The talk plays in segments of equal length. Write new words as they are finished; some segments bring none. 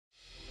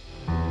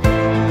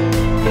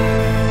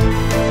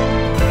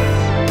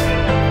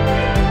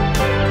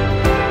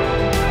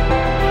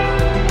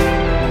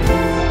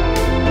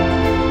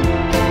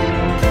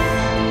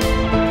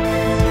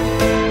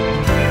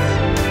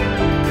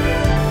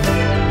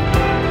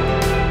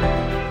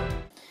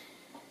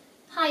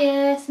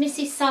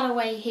Mrs.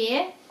 Salloway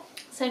here.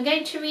 So I'm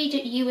going to read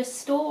you a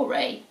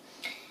story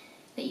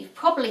that you've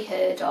probably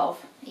heard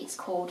of. It's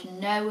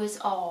called Noah's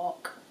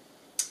Ark,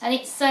 and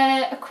it's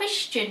a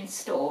Christian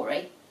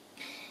story,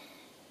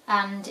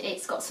 and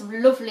it's got some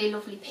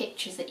lovely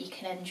pictures that you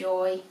can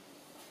enjoy,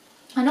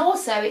 and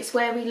also it's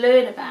where we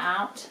learn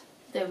about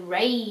the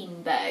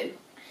rainbow.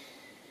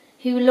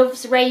 Who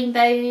loves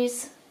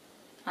rainbows?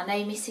 I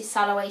know Mrs.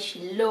 Salloway, she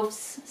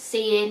loves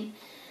seeing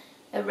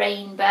a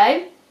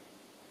rainbow.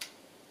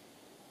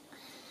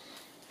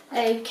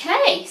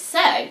 Okay,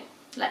 so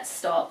let's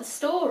start the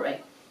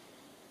story.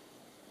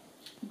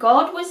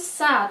 God was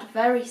sad,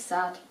 very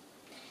sad.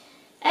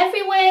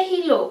 Everywhere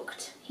he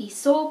looked, he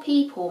saw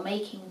people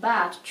making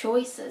bad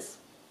choices,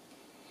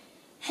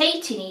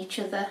 hating each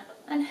other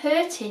and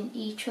hurting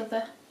each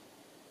other.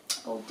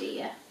 Oh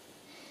dear.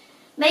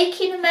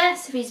 Making a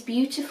mess of his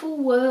beautiful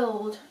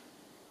world.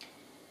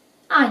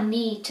 I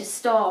need to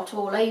start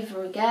all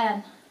over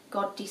again,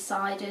 God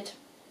decided.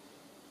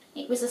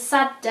 It was a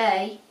sad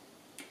day.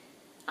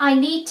 I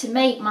need to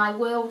make my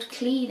world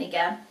clean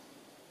again.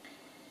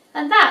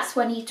 And that's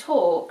when he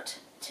talked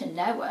to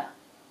Noah.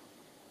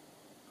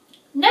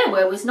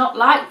 Noah was not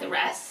like the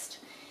rest.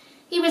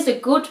 He was a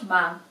good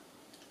man,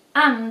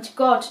 and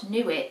God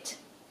knew it.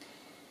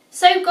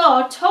 So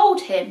God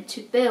told him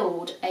to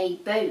build a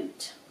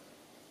boat.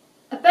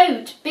 A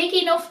boat big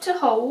enough to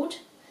hold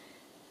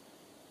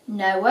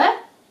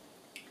Noah,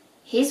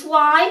 his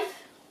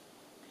wife,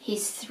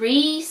 his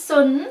 3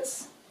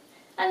 sons,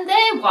 and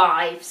their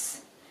wives,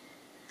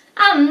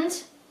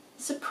 and,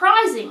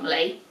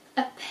 surprisingly,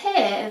 a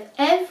pair of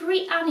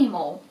every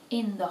animal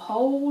in the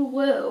whole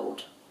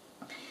world,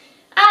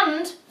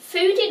 and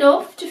food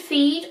enough to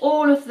feed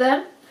all of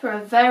them for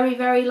a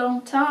very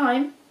long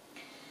time.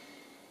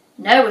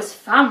 Noah's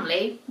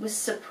family was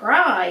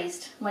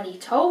surprised when he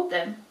told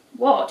them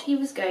what he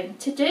was going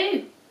to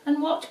do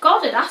and what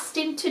God had asked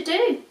him to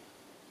do.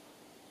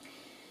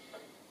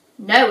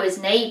 Noah's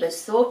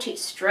neighbours thought it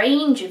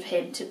strange of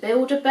him to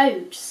build a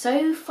boat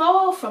so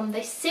far from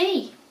the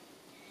sea.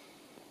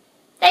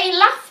 They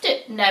laughed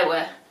at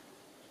Noah.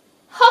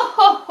 Ho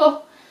ho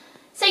ho!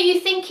 So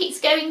you think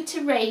it's going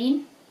to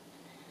rain?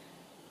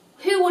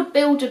 Who would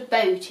build a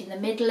boat in the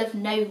middle of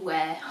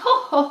nowhere?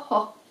 Ho ho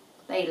ho!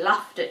 They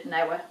laughed at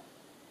Noah.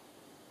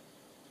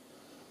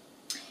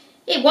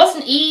 It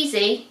wasn't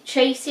easy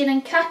chasing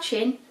and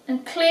catching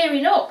and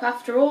clearing up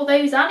after all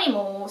those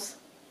animals.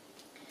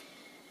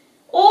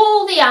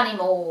 All the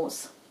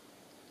animals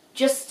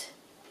just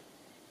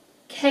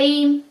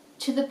came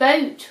to the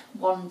boat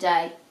one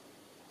day.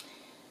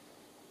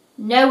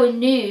 Noah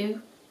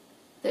knew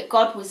that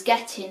God was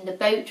getting the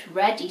boat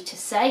ready to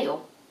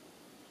sail,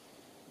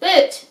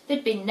 but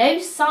there'd been no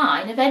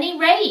sign of any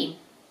rain.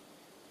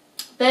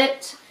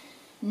 But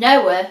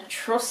Noah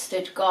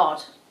trusted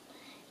God,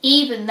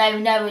 even though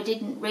Noah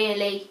didn't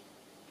really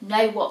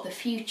know what the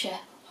future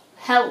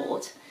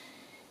held.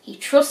 He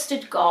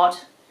trusted God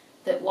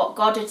that what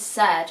God had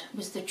said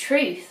was the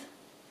truth.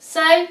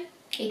 So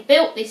he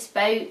built this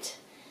boat,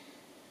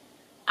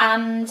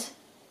 and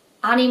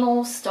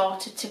animals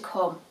started to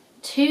come.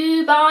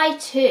 2 by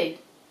 2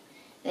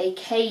 they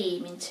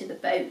came into the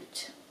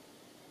boat.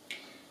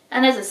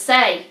 And as I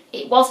say,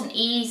 it wasn't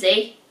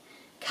easy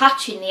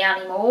catching the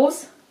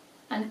animals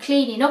and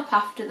cleaning up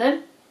after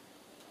them.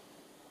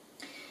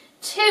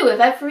 2 of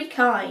every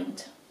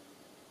kind.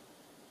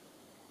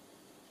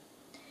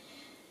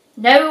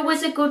 Noah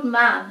was a good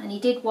man, and he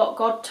did what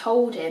God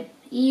told him,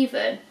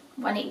 even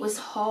when it was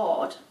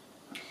hard.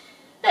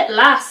 At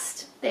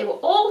last, they were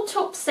all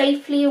tucked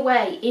safely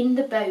away in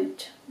the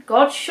boat.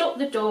 God shut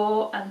the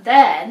door, and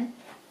then,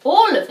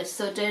 all of a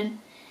sudden,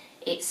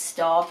 it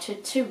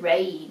started to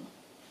rain.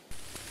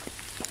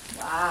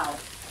 Wow.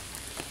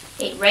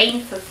 It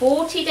rained for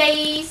 40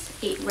 days,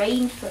 it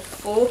rained for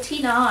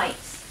 40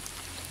 nights.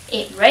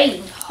 It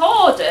rained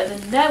harder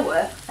than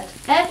Noah had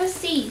ever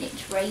seen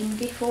it rain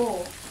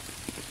before.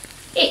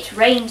 It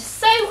rained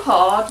so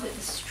hard that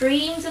the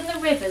streams and the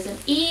rivers and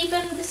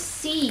even the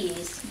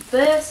seas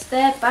burst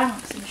their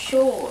banks and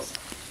shores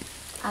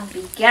and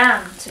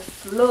began to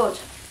flood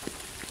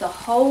the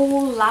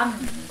whole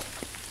land.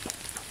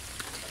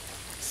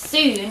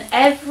 Soon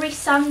every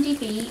sandy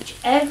beach,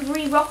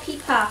 every rocky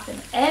path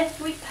and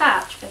every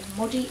patch of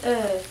muddy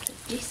earth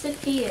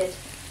disappeared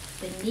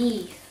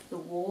beneath the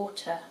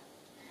water.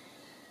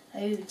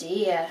 Oh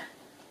dear.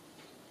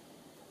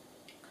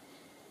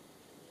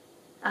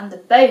 And the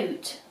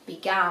boat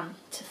began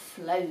to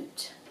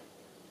float.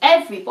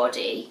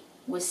 Everybody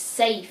was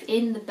safe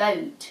in the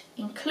boat,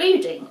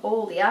 including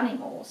all the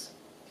animals.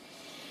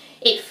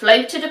 It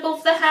floated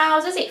above the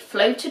houses, it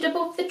floated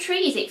above the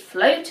trees, it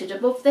floated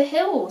above the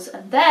hills,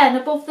 and then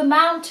above the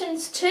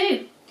mountains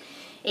too.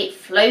 It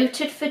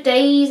floated for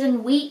days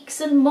and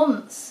weeks and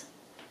months,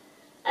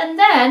 and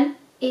then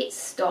it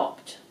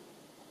stopped.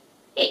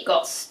 It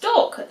got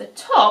stuck at the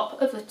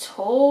top of a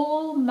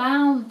tall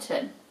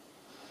mountain.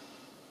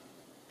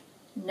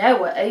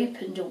 Noah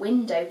opened a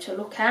window to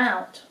look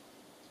out.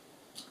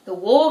 The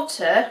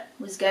water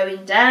was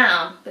going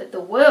down, but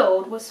the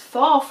world was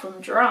far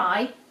from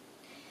dry.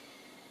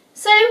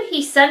 So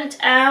he sent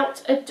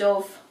out a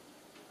dove,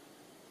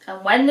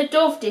 and when the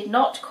dove did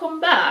not come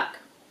back,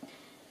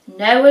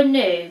 Noah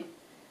knew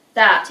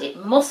that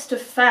it must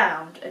have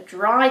found a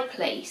dry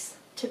place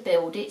to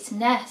build its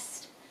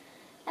nest,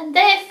 and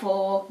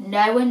therefore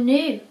Noah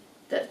knew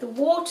that the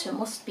water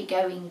must be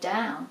going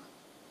down.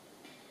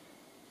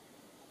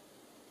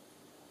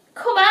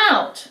 "Come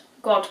out,"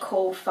 God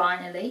called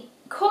finally.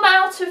 "Come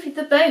out of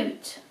the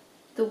boat.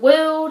 The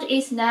world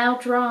is now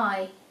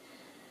dry.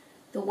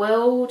 The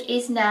world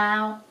is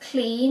now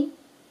clean.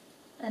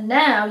 And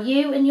now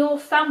you and your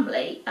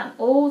family and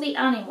all the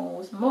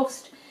animals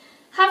must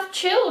have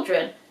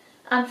children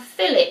and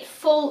fill it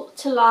full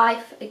to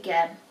life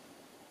again."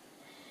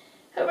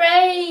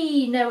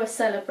 Hooray! Noah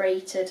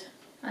celebrated,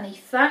 and he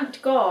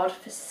thanked God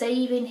for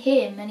saving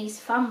him and his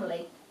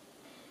family.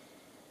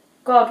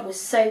 God was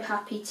so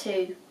happy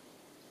too.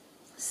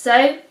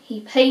 So he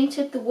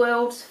painted the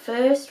world's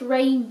first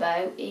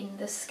rainbow in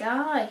the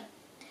sky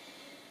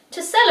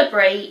to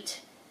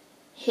celebrate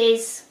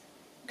his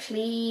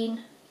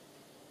clean,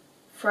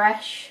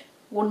 fresh,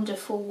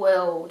 wonderful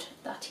world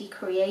that he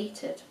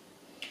created,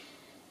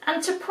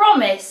 and to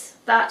promise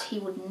that he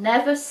would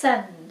never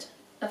send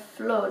a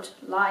flood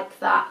like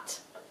that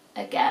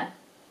again.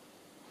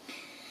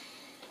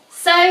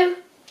 So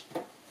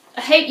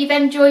I hope you've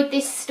enjoyed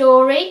this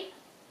story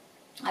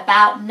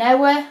about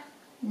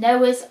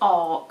Noah's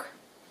Ark,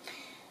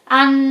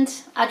 and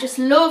I just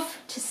love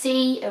to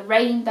see a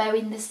rainbow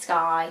in the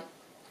sky,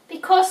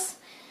 because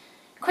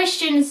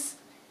Christians,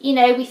 you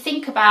know, we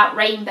think about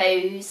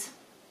rainbows.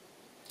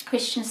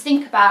 Christians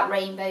think about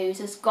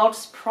rainbows as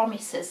God's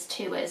promises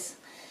to us,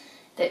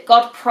 that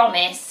God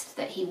promised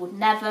that he would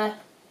never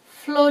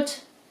flood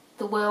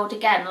the world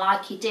again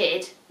like he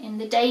did in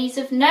the days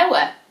of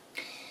Noah.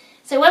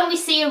 So when we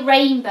see a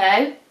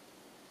rainbow,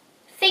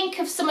 think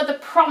of some of the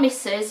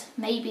promises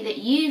maybe that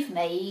you've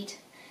made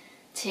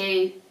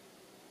to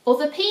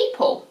other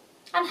people,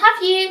 and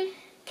have you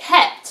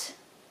kept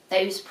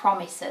those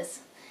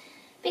promises?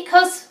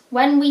 Because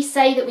when we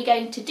say that we're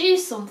going to do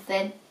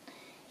something,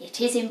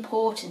 it is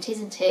important,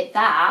 isn't it,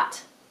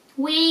 that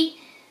we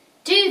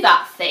do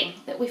that thing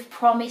that we've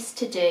promised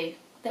to do,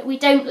 that we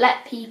don't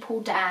let people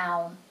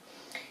down,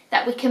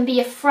 that we can be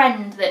a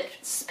friend that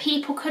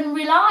people can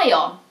rely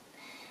on,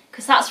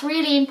 because that's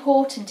really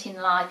important in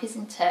life,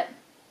 isn't it?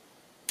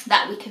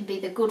 That we can be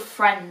the good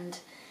friend,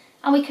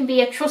 and we can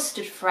be a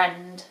trusted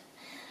friend,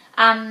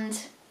 and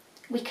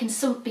we can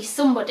be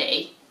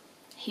somebody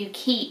who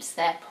keeps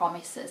their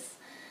promises.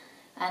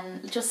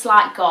 And just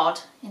like God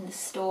in the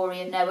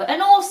story of Noah.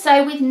 And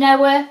also with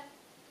Noah,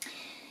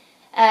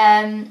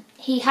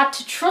 he had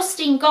to trust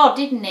in God,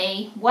 didn't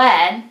he,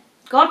 when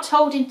God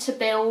told him to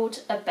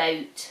build a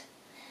boat,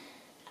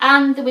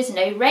 and there was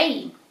no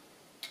rain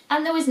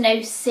and there was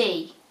no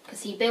sea,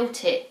 because he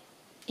built it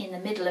in the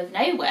middle of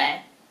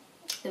nowhere.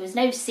 There was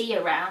no sea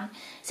around.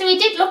 So he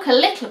did look a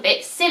little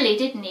bit silly,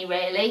 didn't he,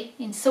 really,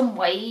 in some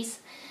ways.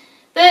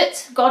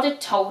 But God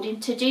had told him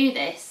to do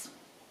this.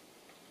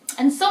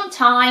 And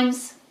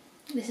sometimes,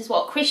 this is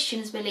what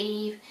Christians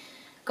believe,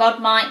 God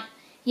might,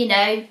 you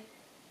know,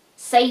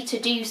 say to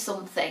do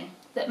something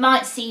that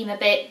might seem a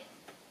bit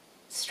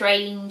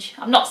strange.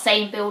 I'm not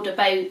saying build a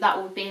boat,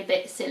 that would be a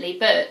bit silly,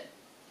 but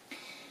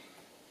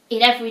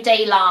in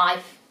everyday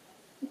life,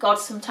 God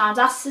sometimes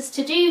asks us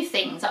to do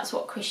things. That's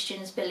what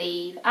Christians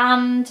believe,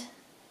 and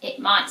it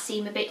might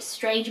seem a bit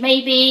strange.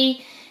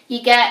 Maybe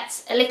you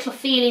get a little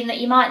feeling that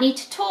you might need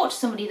to talk to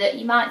somebody, that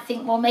you might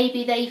think, well,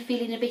 maybe they're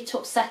feeling a bit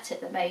upset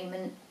at the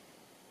moment.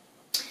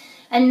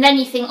 And then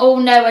you think, oh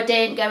no, I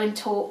didn't go and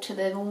talk to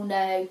them, oh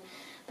no.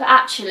 But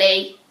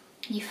actually,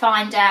 you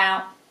find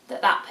out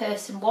that that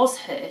person was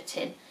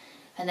hurting,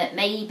 and that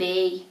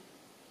maybe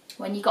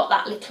when you got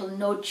that little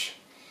nudge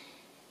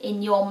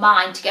in your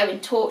mind to go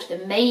and talk to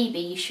them, maybe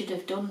you should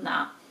have done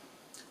that.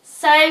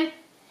 So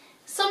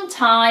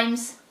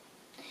sometimes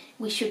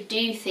we should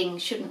do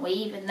things, shouldn't we,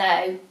 even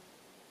though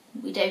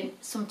we don't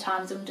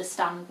sometimes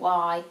understand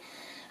why.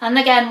 And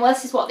again, well,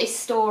 this is what this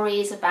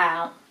story is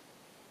about.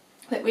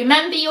 But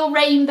remember your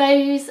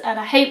rainbows, and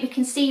I hope we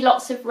can see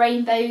lots of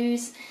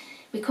rainbows.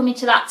 We're coming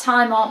to that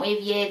time, aren't we,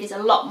 of year? There's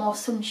a lot more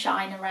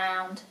sunshine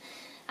around,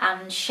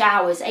 and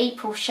showers,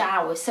 April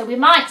showers. So we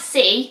might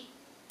see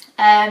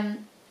a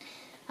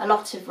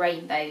lot of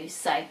rainbows.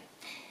 So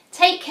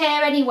take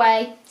care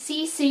anyway.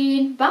 See you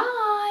soon.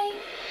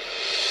 Bye.